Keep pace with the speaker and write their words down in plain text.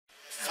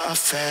I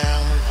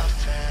fell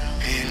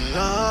and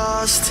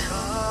lost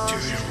to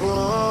the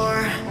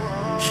war,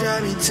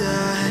 shot me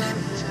dead.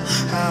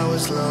 I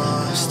was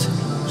lost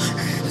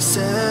and I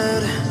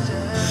said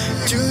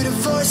to the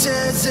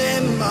voices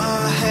in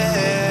my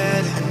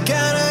head, I'm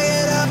gonna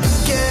get up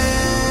again.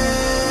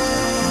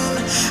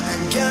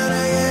 I'm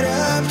gonna get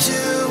up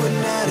to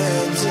another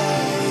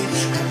day.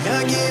 I'm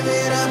not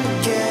giving up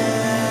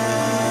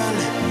again.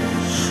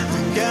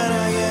 I'm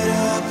gonna get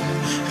up.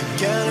 I'm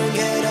gonna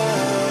get up.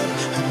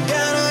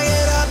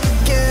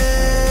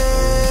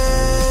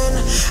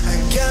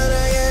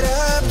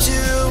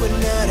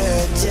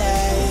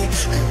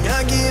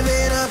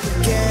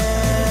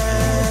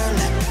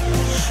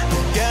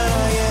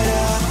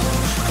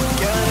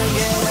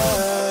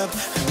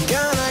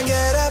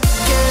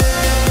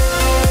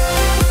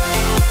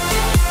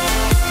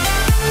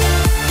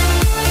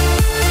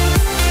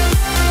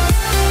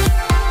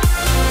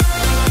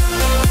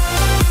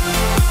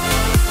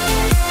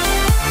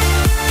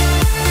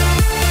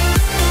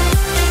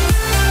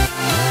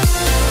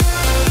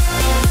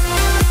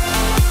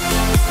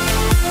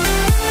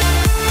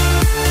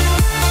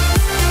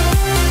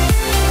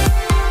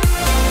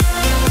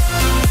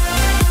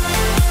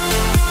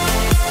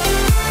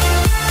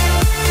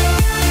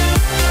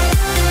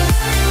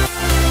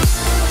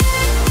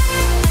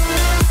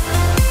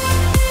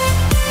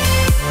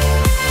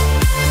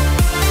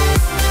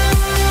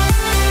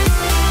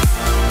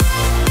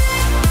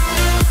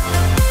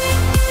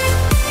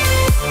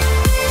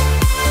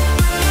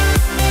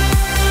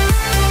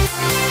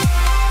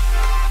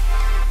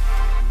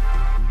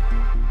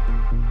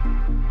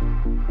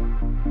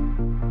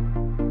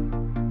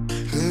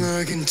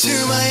 Look into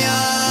my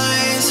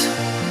eyes,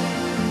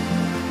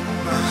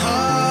 my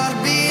heart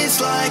beats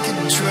like a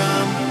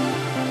drum.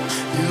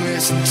 You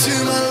listen to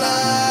my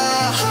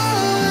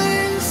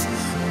lies.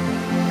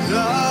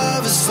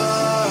 Love is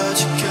far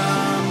to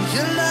come.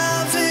 Your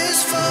love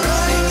is far.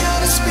 Running at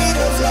the speed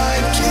of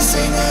light,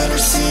 kissing under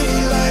city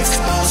lights.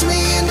 Calls me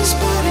in this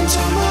morning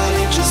time, but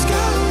it just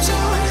goes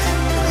on.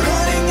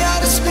 Running at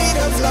the speed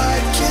of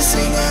light,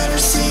 kissing under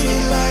city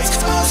lights.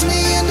 Calls me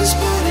in this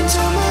morning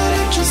time, but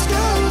it just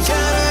goes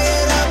on.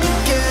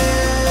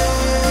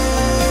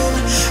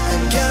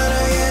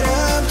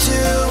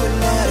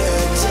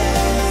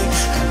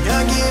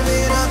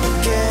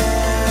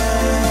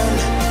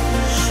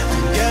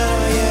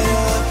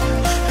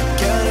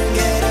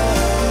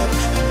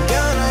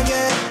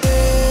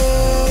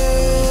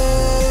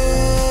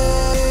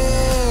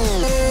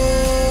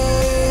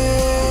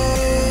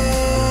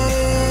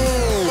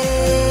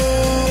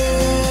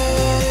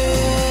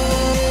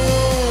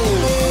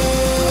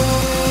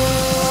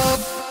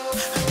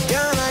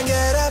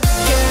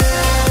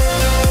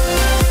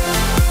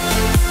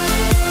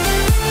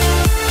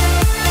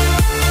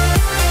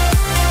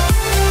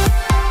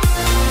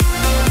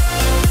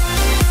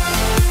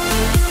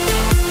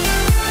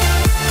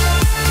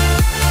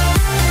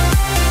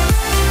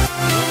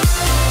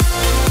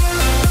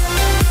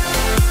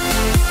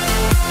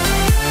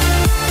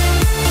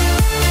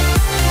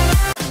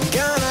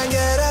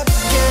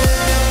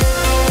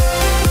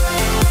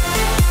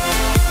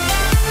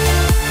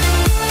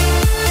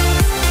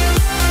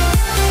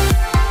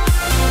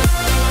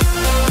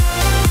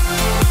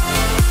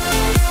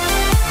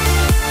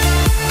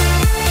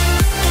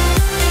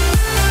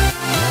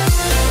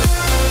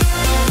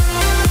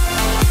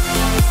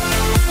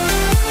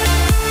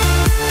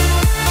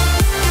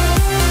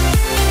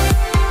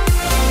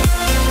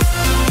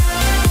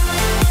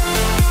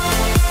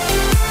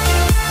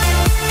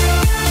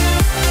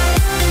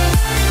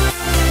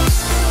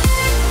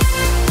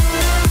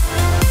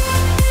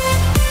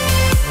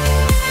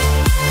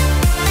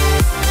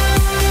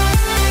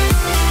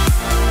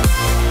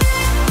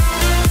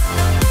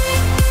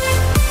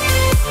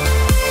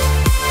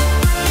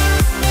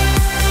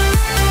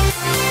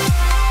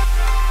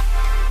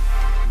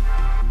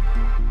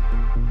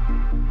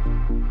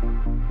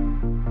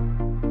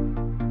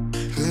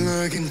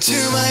 Look into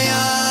my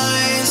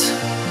eyes,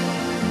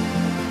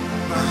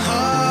 my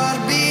heart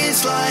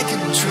beats like a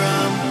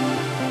drum.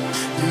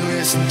 You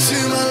listen to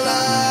my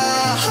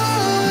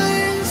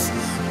lies.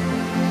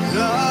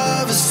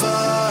 Love is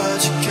far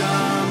to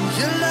come.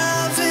 Your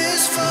love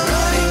is far.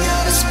 Running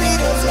at the speed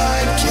of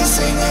light,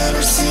 kissing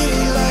under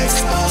city lights.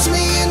 Calls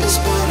me in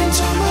this morning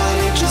time, but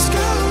it just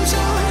goes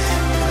on.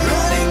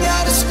 Running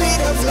at the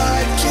speed of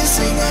light,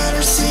 kissing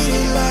under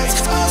city lights.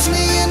 Calls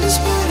me in this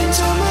morning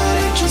time, but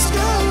it just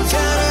goes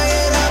on.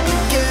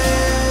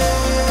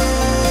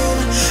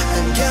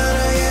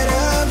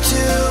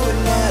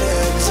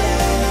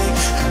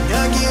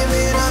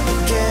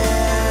 Again.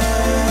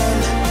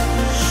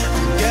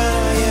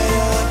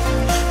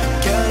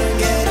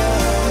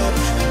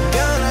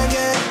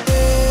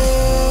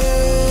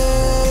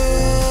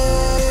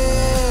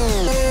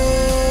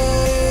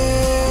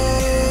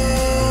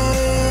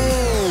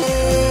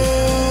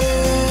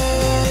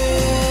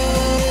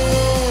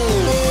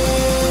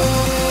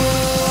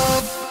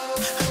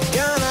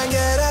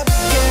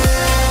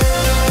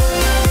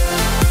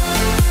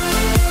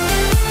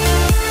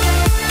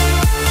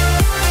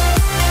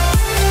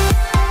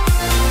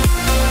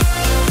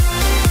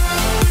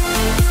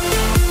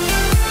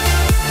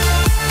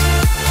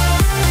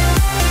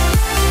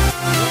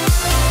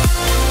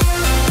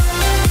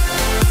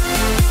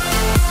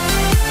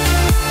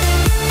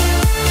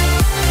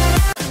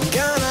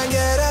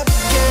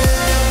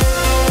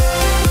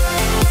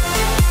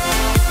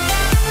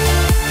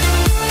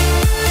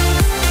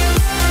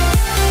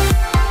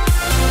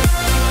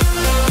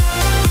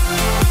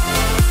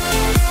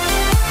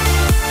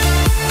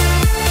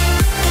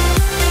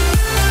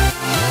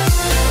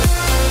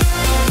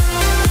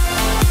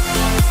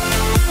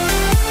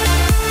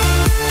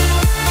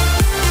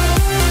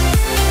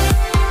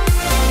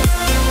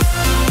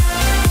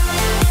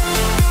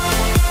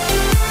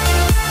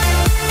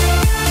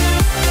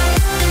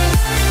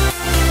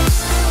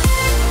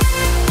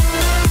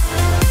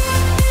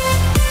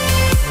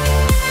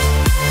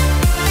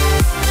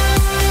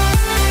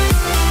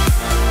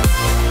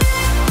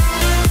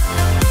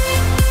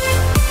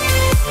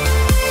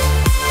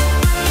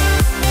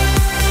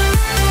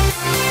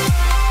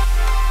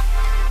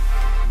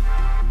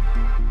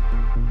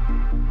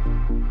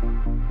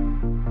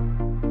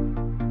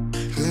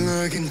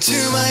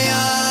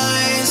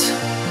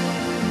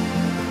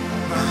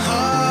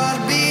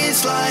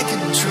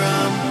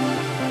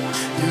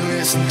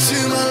 listen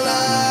to my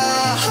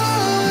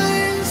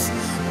lies.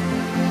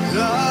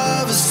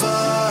 Love is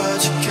far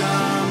to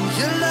come.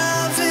 Your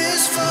love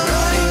is far.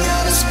 Running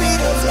at the speed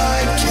of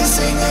light,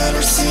 kissing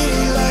under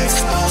city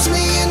lights, calls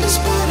me into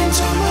spotting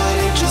time, but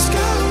it just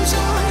goes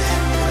on.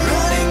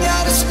 Running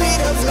at the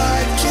speed of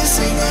light,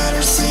 kissing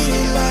under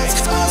city lights,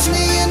 calls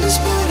me into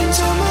spotting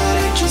time, but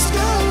it just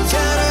goes on.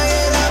 Gotta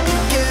get up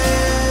again.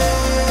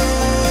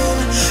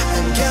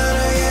 I'm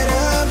gonna get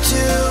up to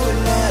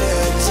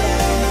another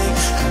day.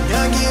 I'm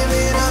not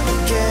giving up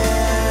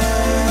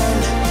again.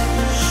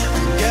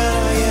 I'm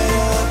gonna get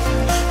up.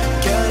 I'm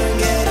gonna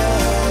get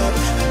up.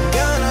 I'm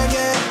gonna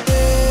get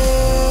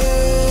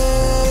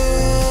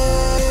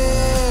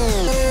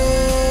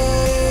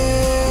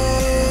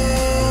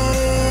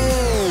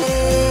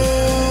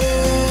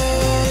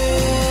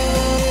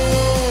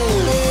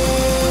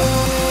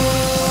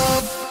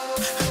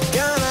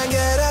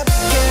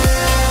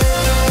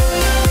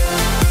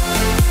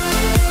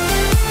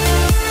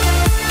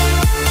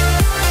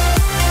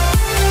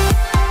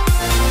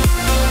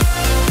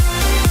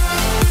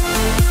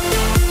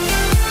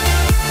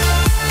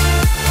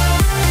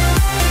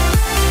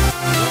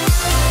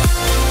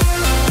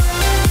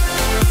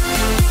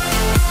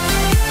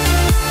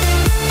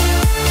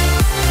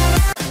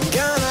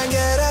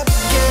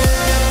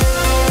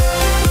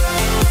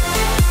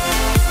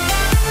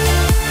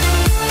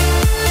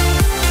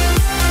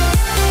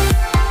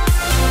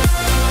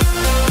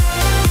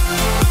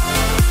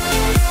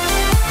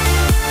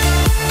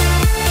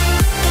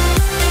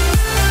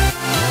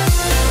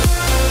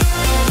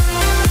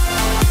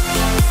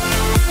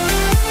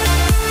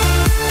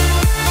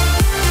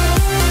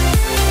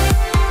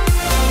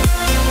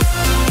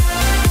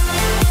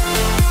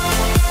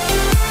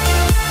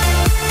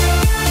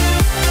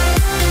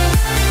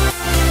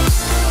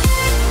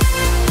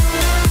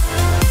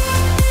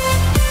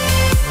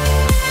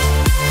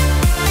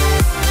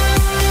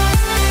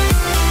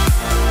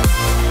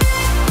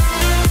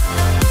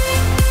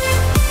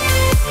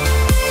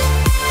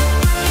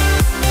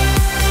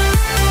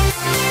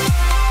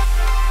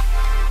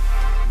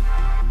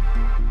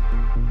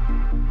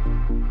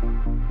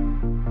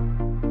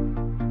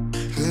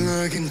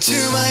look into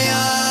my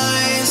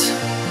eyes.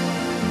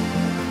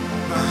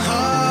 My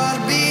heart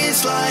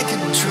beats like a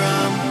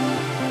drum.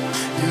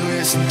 You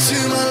listen to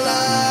my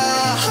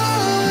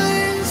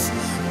lies.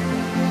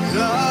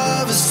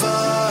 Love is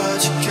far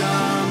to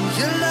come.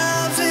 Your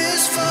love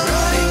is far.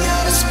 Running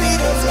at the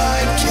speed of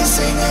light,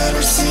 kissing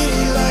under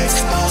city lights,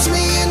 calls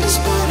me into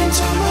spotting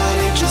time, but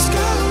it just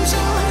goes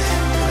on.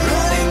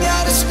 Running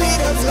at the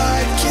speed of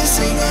light,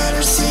 kissing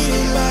under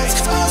city lights,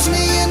 calls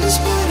me into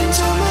spotting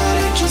time, but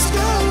it just goes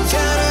on.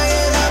 Gotta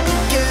get up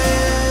again.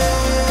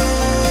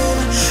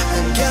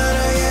 I'm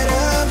gonna get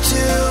up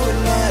to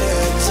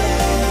another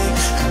day.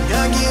 I'm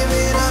not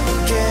giving up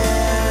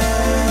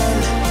again.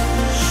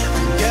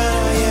 I'm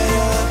gonna get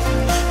up.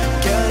 I'm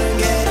gonna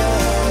get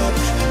up.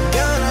 I'm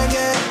gonna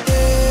get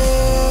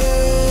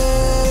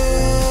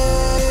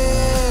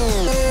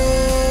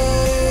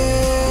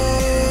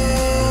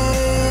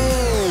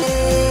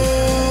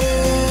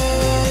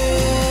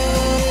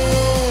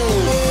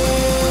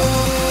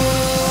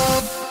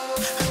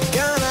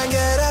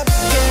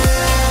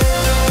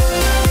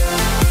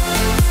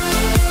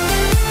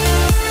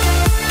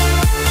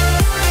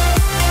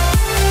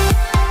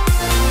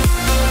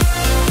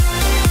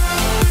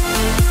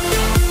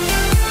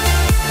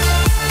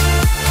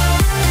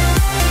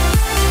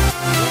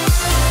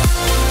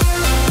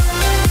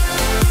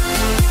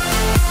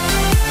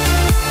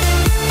gonna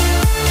get up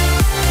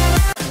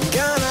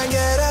gonna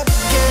get up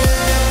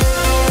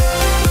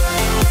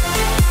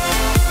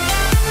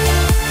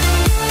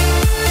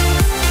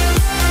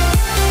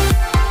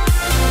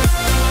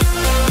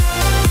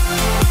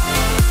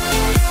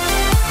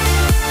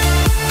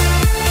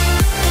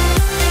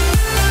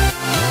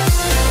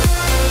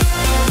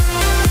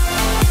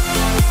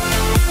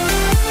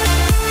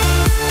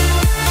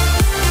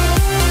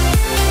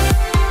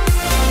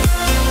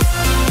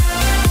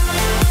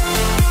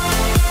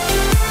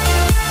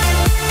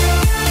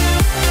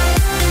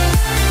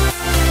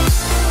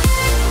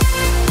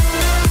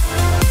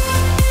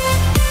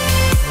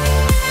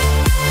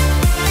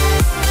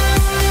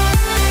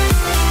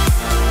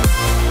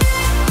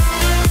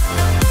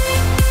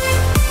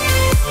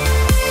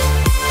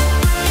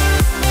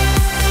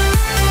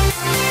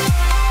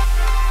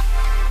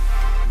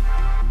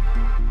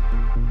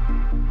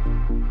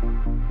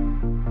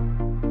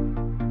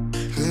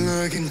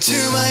look into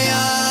my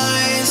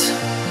eyes.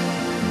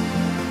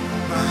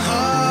 My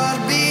heart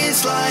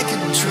beats like a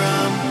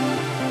drum.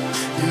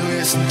 You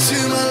listen to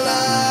my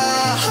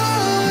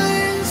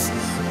lies.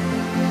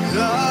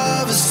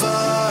 Love is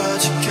far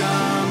to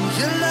come.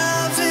 Your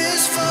love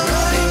is far.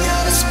 Running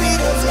at the speed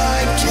of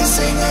light,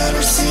 kissing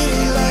under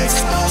city lights,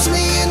 calls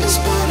me into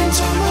spotting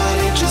time, but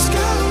it just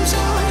goes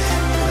on.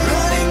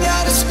 Running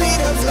at the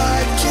speed of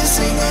light,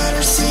 kissing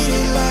under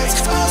city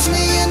lights, calls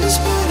me into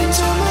spotting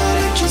time, but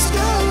it just goes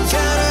on.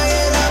 Gotta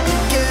get up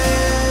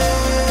again.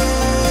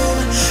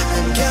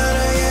 I'm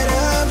gonna get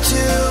up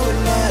to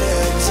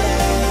another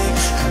day.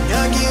 I'm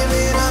not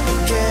giving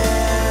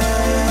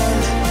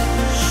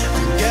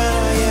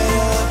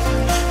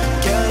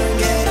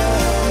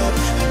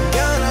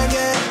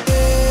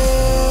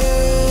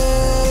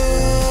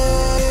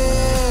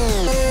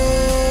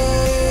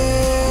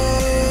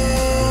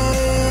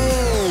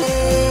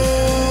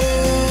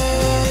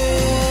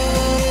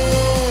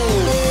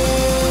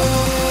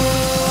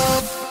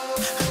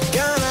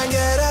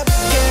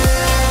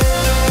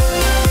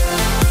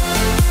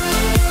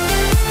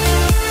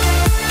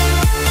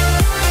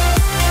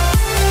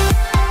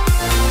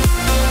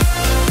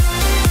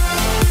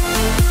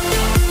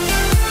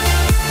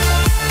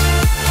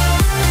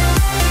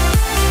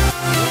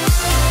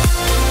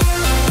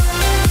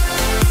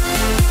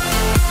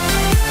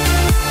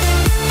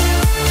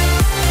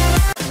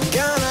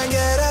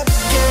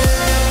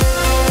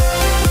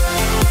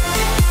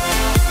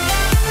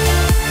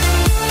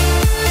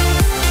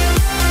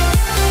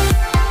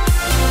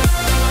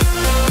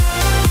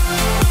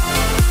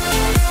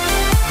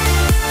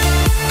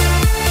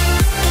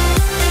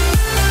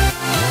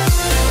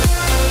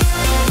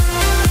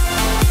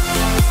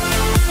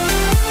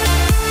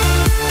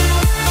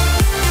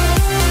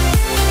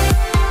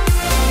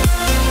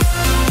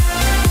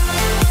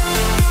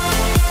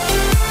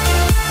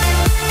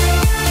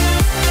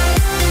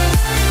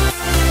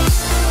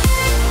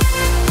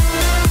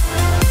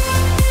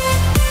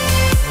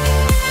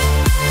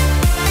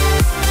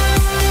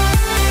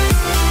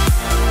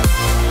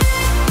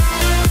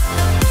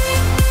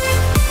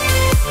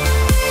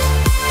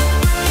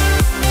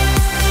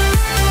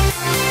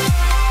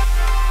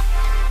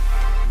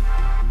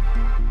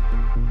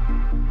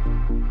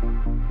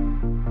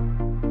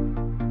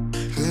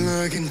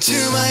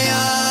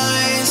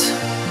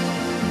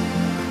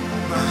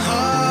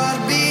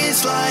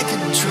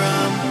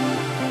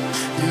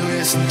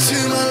listen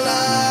to my